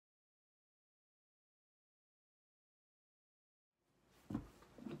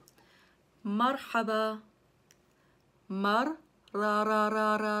مرحبا. مر را را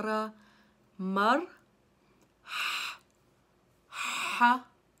را را را. مر ح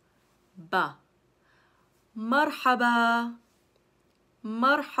با. مرحبا.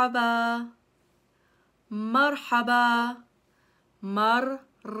 مرحبا. مرحبا. مر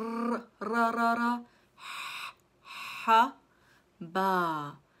را را را ح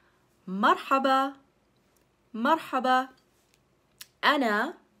با. مرحبا. مرحبا.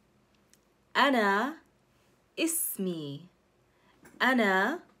 أنا اسمي.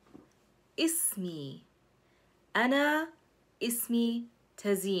 أنا اسمي. أنا اسمي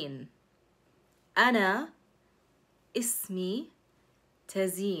تزين. أنا اسمي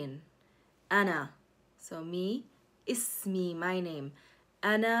تزين. أنا, so me, اسمي, my name.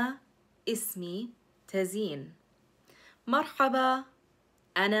 أنا اسمي تزين. مرحبا.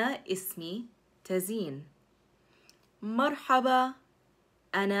 أنا اسمي تزين. مرحبا.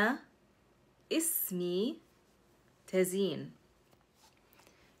 أنا اسمي تزين.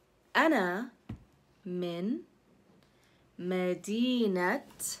 أنا من مدينة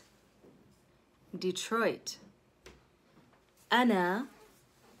ديترويت. أنا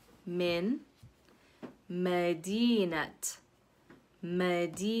من مدينة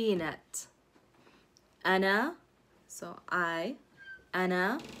أنا, so I.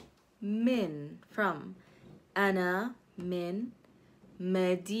 أنا من, from. أنا من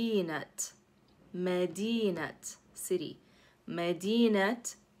مدينة city. مدينة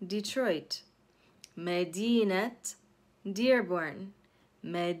Detroit. مدينة Dearborn.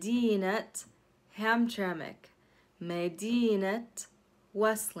 مدينة Hamtramck. مدينة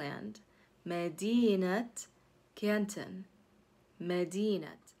Westland. مدينة Canton.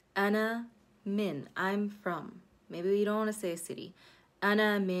 مدينة. أنا من, I'm from. Maybe you don't want to say a city.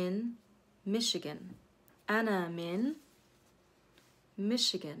 أنا من Michigan. أنا من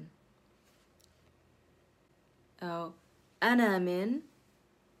Michigan. أو أنا من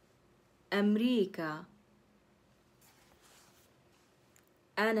أمريكا.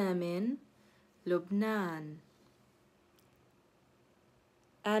 أنا من لبنان.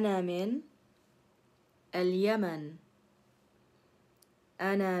 أنا من اليمن.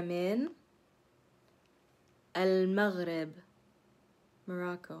 أنا من المغرب,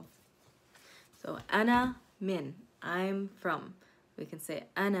 Morocco. So أنا من, I'm from. We can say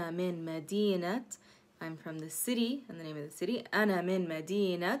أنا من مدينة, I'm from the city, and the name of the city. أنا من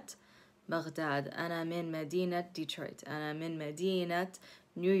مدينة بغداد. أنا من مدينة Detroit. أنا من مدينة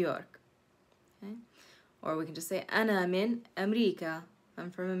New York. Okay? Or we can just say أنا من أمريكا,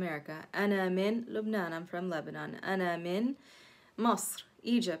 I'm from America. أنا من لبنان, I'm from Lebanon. أنا من مصر,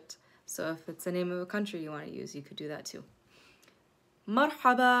 Egypt. So if it's the name of a country you want to use, you could do that too.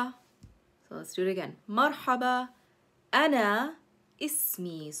 مرحبا. So let's do it again. مرحبا. أنا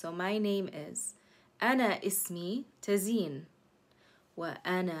اسمي, so my name is. أنا اسمي تزين.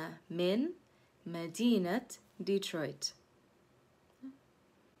 وأنا من مدينة Detroit.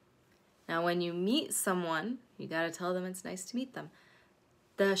 Now when you meet someone, you gotta tell them it's nice to meet them.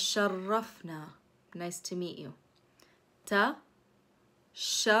 تشرفنا, nice to meet you. تشرفنا.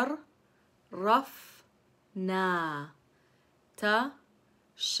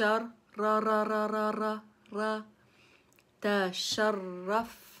 تشرفنا.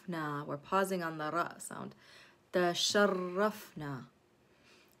 تشرفنا. We're pausing on the ra sound. تشرفنا.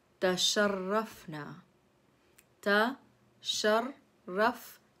 تشرفنا. تشرفنا.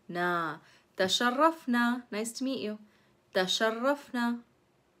 تشرفنا. Nice to meet you. تشرفنا.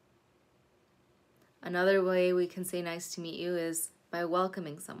 Another way we can say nice to meet you is by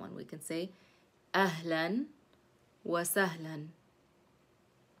welcoming someone. We can say أهلا وسهلا.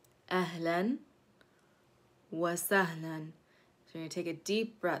 أهلا وسهلا. So you're going to take a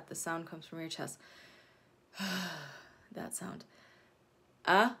deep breath. The sound comes from your chest. That sound.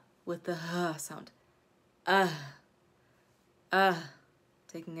 With the sound.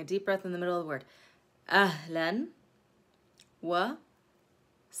 Taking a deep breath in the middle of the word. أهلا وسهلا.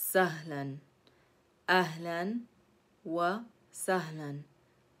 أهلا وسهلا.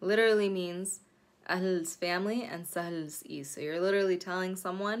 Literally means Ahl's family and Sahl's ease. So you're literally telling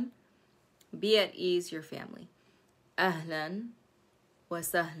someone, be at ease, your family. أهلا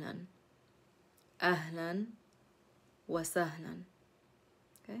وسهلا. أهلا وسهلا.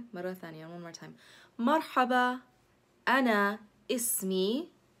 Okay, مرة ثانية, one more time. مرحبا. أنا اسمي.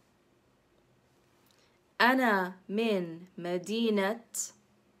 أنا من مدينة.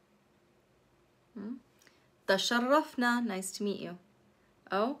 تشرفنا, nice to meet you.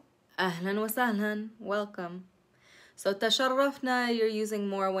 Oh, أهلا وسهلا, welcome. So تشرفنا you're using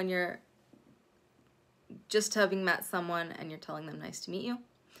more when you're just having met someone and you're telling them nice to meet you.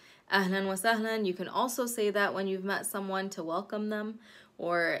 Ahlan wa sahlan. You can also say that when you've met someone to welcome them,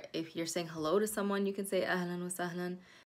 or if you're saying hello to someone, you can say ahlan wa sahlan.